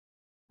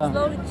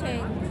Slowly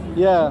change.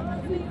 Yeah.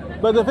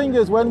 But the thing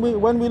is, when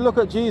we look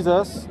at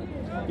Jesus,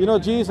 you know,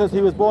 Jesus,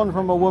 he was born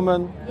from a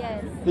woman.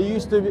 Yes. He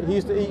used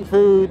to eat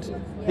food.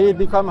 He'd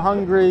become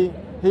hungry.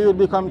 He would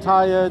become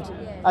tired,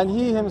 and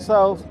he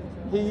himself,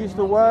 he used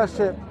to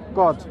worship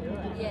God.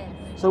 Yes.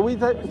 So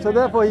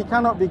therefore he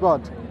cannot be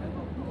God.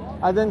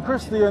 And then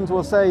Christians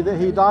will say that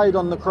he died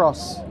on the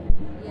cross.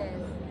 Yes.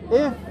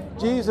 If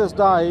Jesus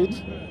died,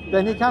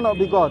 then he cannot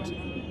be God.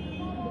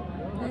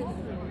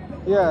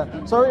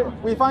 Yeah. So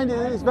we find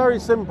it's very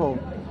simple.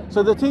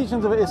 So the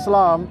teachings of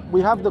Islam,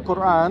 we have the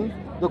Quran.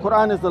 The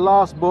Quran is the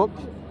last book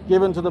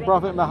given to the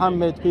Prophet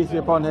Muhammad, peace be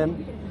upon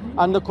him.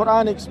 And the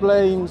Quran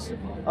explains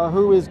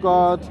who is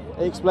God,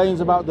 it explains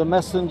about the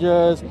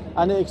messengers,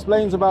 and it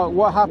explains about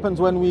what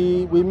happens when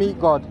we meet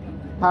God.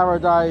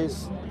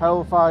 Paradise,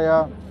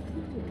 hellfire,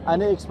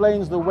 and it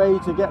explains the way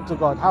to get to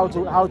God, how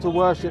to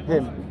worship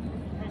him.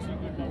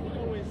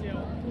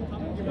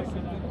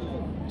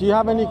 Do you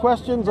have any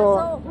questions or?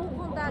 So who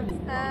conducts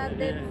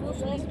the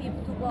Muslim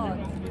people to God?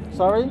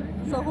 Sorry?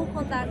 So who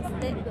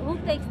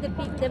takes the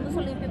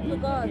Muslim people to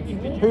God?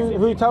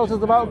 Who tells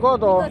us about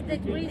God or? Because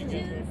the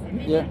Christians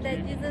believe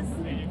that Jesus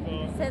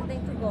sent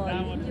them to God.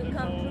 You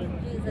come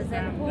to Jesus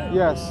and who?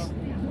 Yes.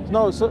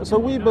 No, so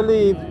we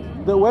believe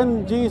that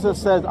when Jesus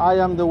says, I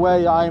am the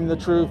way, I am the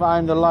truth, I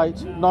am the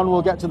light, none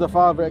will get to the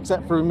Father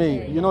except through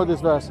me. You know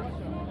this verse.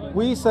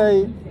 We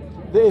say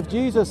that if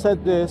Jesus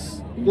said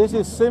this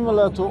is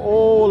similar to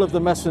all of the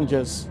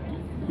messengers.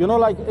 You know,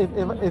 like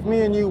if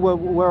me and you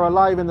were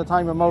alive in the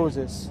time of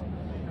Moses,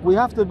 we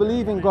have to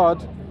believe in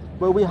God,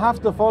 but we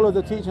have to follow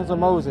the teachings of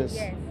Moses.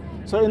 Yes.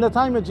 So in the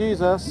time of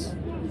Jesus,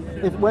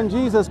 when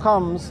Jesus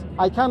comes,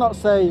 I cannot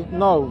say,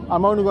 no,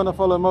 I'm only going to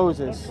follow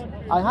Moses.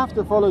 I have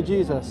to follow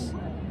Jesus.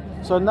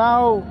 So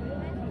now,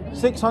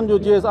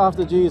 600 years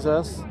after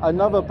Jesus,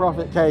 another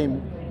prophet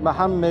came,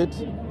 Muhammad,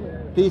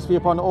 peace be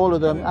upon all of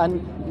them,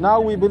 and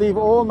now we believe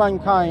all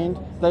mankind,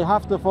 they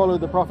have to follow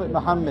the Prophet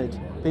Muhammad,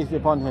 peace be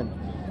upon him.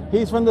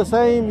 He's from the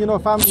same,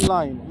 family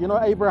line. You know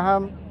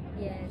Abraham?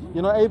 Yes.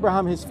 You know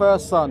Abraham, his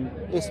first son,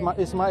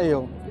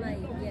 Ismail.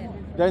 Yes.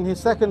 Then his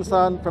second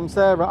son from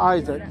Sarah,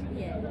 Isaac.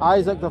 Yes.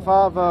 Isaac, the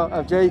father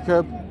of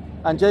Jacob,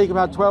 and Jacob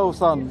had 12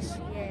 sons.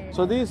 Yes.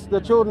 So the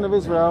children of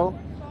Israel,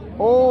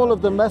 all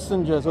of the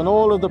messengers and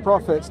all of the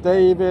prophets,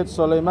 David,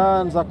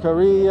 Suleiman,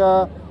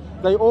 Zachariah,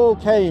 they all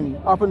came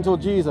up until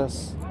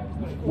Jesus.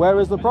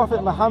 Whereas the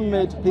Prophet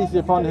Muhammad, peace be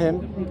upon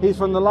him, he's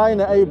from the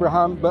line of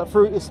Abraham, but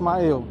through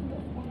Ismail.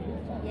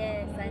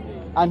 Yes, I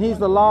know. And he's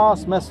the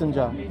last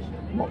messenger.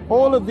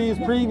 All of these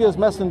previous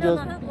messengers.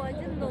 I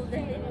didn't know that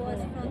it was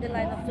from the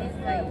line of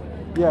Israel.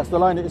 Yes, the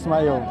line of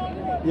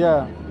Ismail.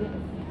 Yeah.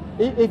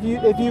 If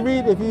you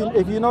read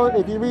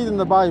in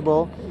the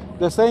Bible,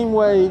 the same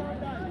way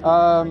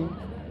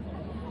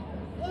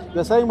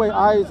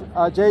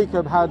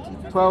Jacob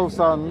had 12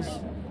 sons,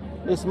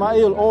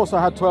 Ismail also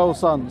had 12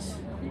 sons.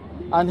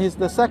 And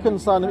the second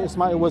son of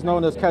Ismail was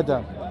known as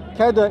Kedar.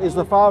 Kedar is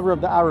the father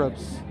of the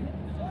Arabs.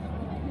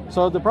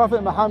 So the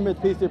Prophet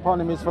Muhammad, peace be upon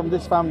him, is from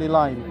this family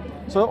line.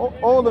 So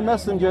all the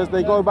messengers,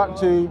 they go back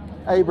to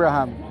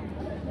Abraham.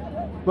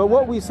 But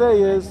what we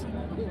say is,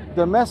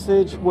 the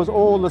message was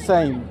all the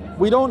same.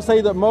 We don't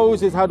say that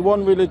Moses had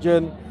one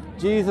religion,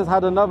 Jesus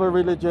had another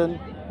religion,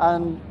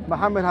 and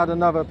Muhammad had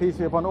another, peace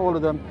be upon all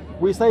of them.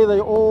 We say they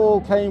all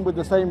came with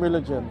the same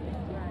religion.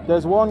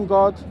 There's one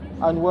God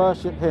and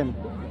worship him.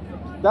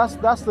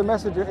 That's the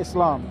message of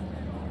Islam.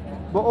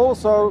 But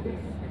also,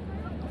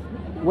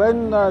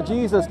 when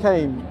Jesus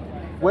came,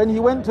 when he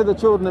went to the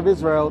children of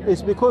Israel,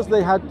 it's because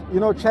they had,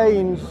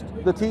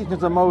 changed the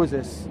teachings of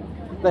Moses.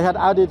 They had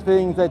added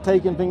things, they'd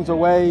taken things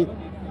away.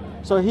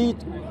 So he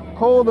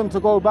called them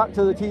to go back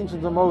to the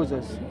teachings of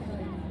Moses.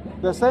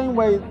 The same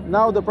way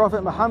now the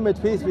Prophet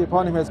Muhammad, peace be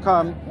upon him, has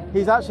come,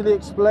 he's actually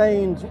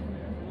explained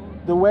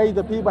the way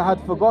the people had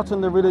forgotten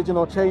the religion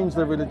or changed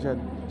the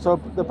religion. So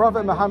the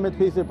Prophet Muhammad,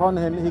 peace be upon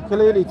him, he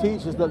clearly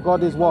teaches that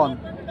God is one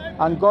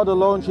and God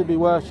alone should be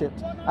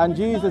worshipped. And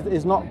Jesus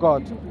is not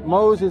God.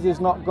 Moses is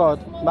not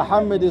God.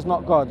 Muhammad is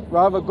not God.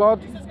 Rather,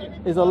 God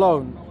is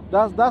alone.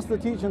 That's the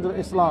teachings of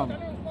Islam.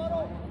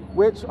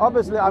 Which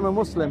obviously I'm a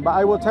Muslim, but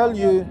I will tell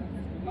you,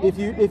 if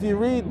you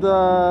read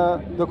the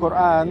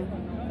Quran,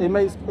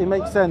 it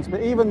makes sense.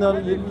 But even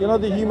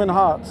the human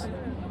heart,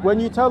 when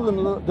you tell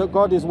them that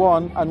God is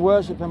one and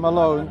worship him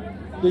alone,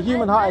 the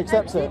human heart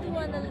accepts it. I did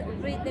want to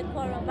read the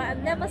Quran, but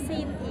I've never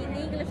seen in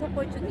English or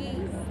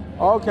Portuguese.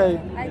 Okay.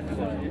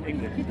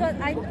 Because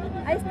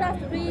I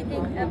started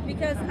reading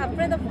because a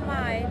friend of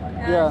mine,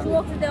 Yeah. she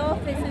works in the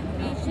office with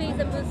me, she's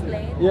a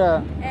Muslim.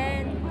 Yeah.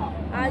 And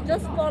I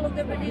just followed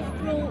the British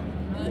through,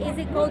 is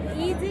it called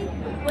easy,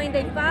 when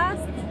they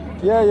fast?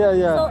 Yeah.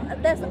 So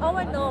that's all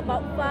I know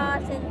about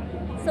fasting.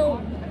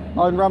 So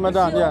On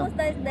Ramadan, she yeah. always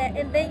does that,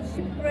 and then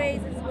she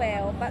prays as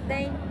well. But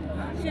then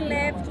she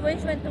left, when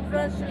she went to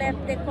France, she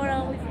left the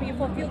Quran with me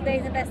for a few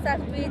days and I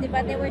started reading,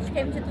 but then when she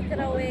came, she took it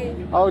away.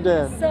 Oh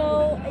dear.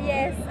 So,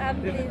 yes,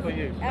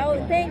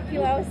 thank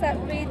you, I will start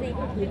reading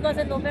because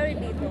I know very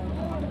little.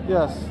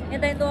 Yes.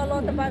 And I know a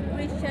lot about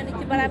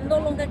Christianity, but I'm no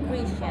longer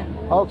Christian.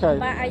 Okay.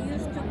 But I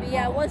used to be.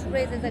 I was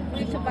raised as a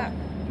Christian, but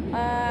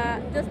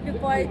just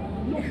before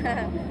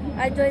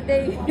I joined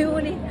the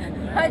uni,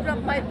 I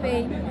dropped my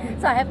faith.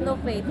 So I have no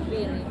faith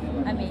really.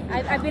 I mean,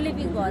 I believe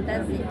in God.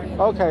 That's it. Really.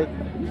 Okay.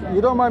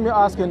 You don't mind me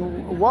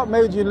asking, what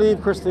made you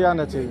leave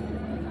Christianity?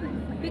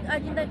 Because I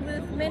didn't agree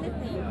with many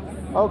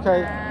things.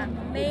 Okay.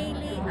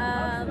 Mainly,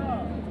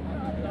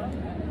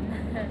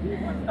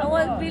 I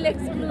was really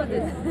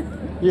excluded.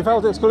 You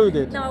felt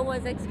excluded? No, I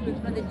was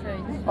excluded from the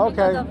church Okay.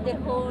 because of the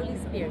Holy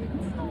Spirit.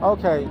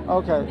 Okay,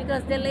 okay.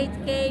 Because the lady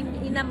came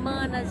in a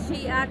manner,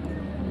 she acted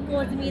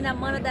towards me in a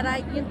manner that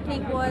I didn't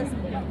think was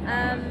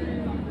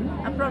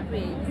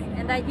appropriate,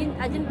 and I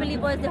didn't believe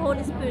it was the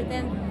Holy Spirit,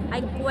 and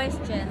I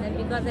questioned, and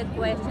because I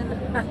questioned,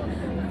 I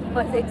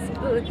was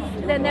excluded.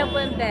 And I never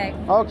went back.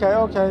 Okay,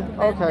 okay,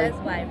 okay. That's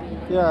why,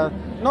 really. Yeah.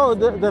 No,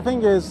 the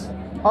thing is,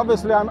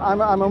 obviously I'm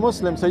a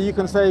Muslim, so you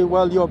can say,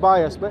 well, you're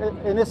biased, but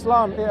in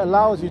Islam it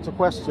allows you to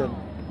question,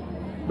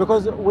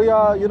 because we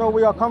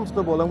are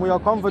comfortable and we are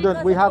confident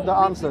Because we have the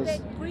with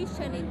answers.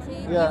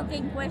 Christianity, Yeah. you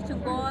can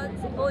question God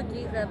or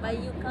Jesus, but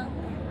you can't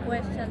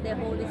question the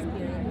Holy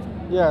Spirit.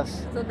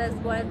 Yes. So that's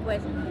why I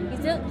question.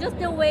 It's just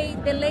the way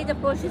the lady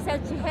approached. She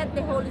said she had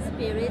the Holy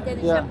Spirit,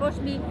 and Yeah. she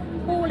approached me,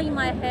 holding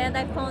my hand.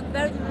 I found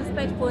very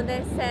disrespectful. And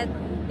I said,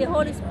 the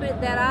Holy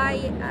Spirit that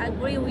I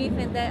agree with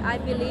and that I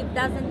believe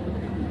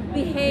doesn't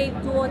behave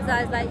towards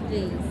us like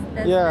this.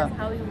 That's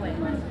how it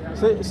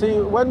went. See,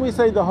 when we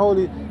say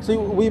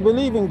we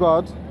believe in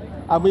God,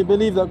 and we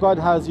believe that God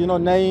has,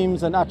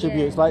 names and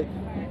attributes. Yeah. Like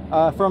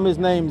from His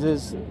names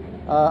is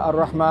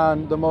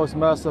Ar-Rahman, the most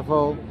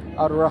merciful,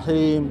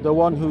 Ar-Rahim, the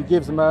one who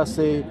gives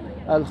mercy,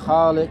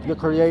 Al-Khaliq, the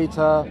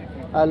creator,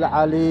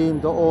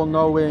 Al-Alim, the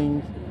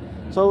all-knowing.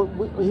 So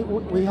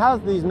we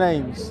have these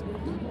names,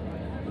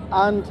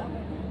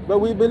 but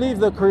we believe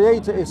the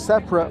creator is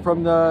separate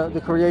from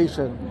the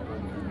creation.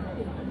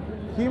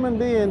 Human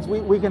beings,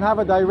 we can have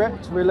a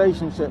direct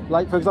relationship.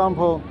 Like, for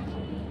example,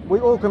 we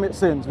all commit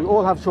sins, we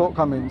all have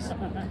shortcomings.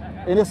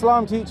 In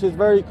Islam teaches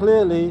very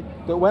clearly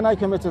that when I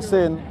commit a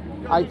sin,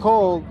 I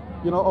call,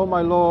 oh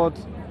my Lord,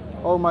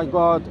 oh my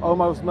God, oh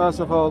most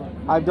merciful,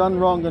 I've done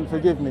wrong and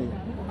forgive me.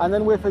 And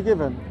then we're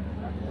forgiven.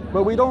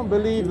 But we don't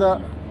believe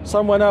that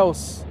someone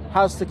else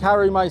has to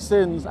carry my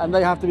sins and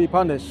they have to be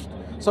punished.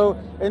 So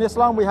in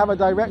Islam we have a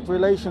direct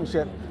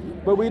relationship,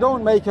 but we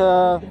don't make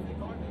that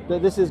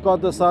this is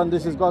God the Son,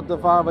 this is God the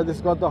Father, this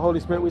is God the Holy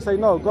Spirit. We say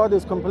no, God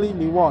is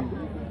completely one.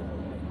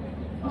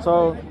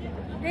 So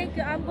Thank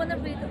you. I'm gonna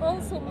read.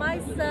 Also, my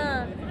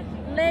son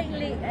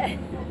lately,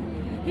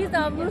 he's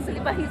not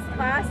Muslim, but he's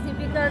fasting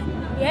because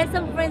he has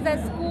some friends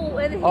at school.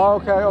 And he,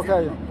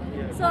 okay.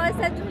 So I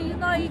said to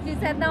him, he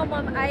said, no,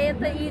 Mom, I ate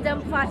to eat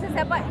and fast. I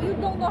said, but you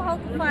don't know how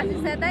to fast.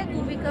 He said, I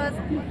do because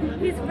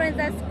his friends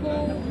at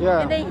school,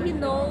 Yeah. and then he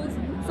knows.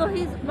 So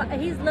he's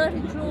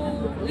learning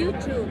through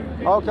YouTube.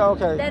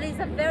 Okay. There is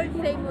a very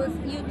famous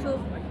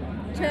YouTube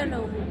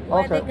channel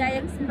where the guy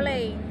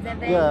explains,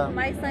 and then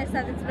my son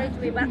started explaining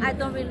to me, but I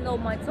don't really know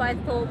much, so I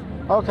thought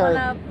I'm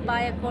gonna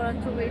buy a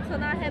Quran to read. So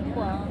now I have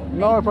one.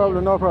 No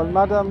problem.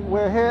 Madam,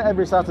 we're here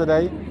every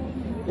Saturday.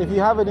 If you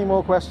have any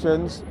more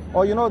questions,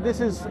 or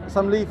this is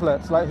some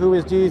leaflets, like who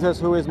is Jesus,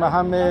 who is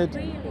Muhammad,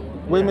 Really?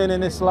 women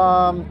in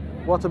Islam,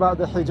 what about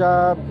the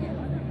hijab?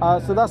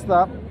 So that's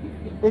that.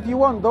 If you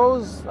want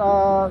those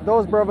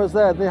brothers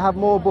there, they have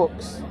more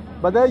books,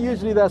 but they're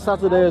usually there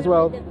Saturday as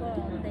well.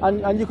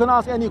 And you can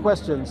ask any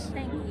questions.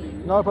 Thank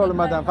you. No problem,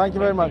 madam. Thank you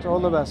very much. All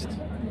the best.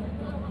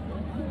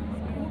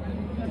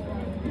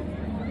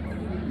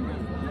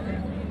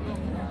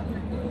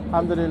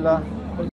 Alhamdulillah.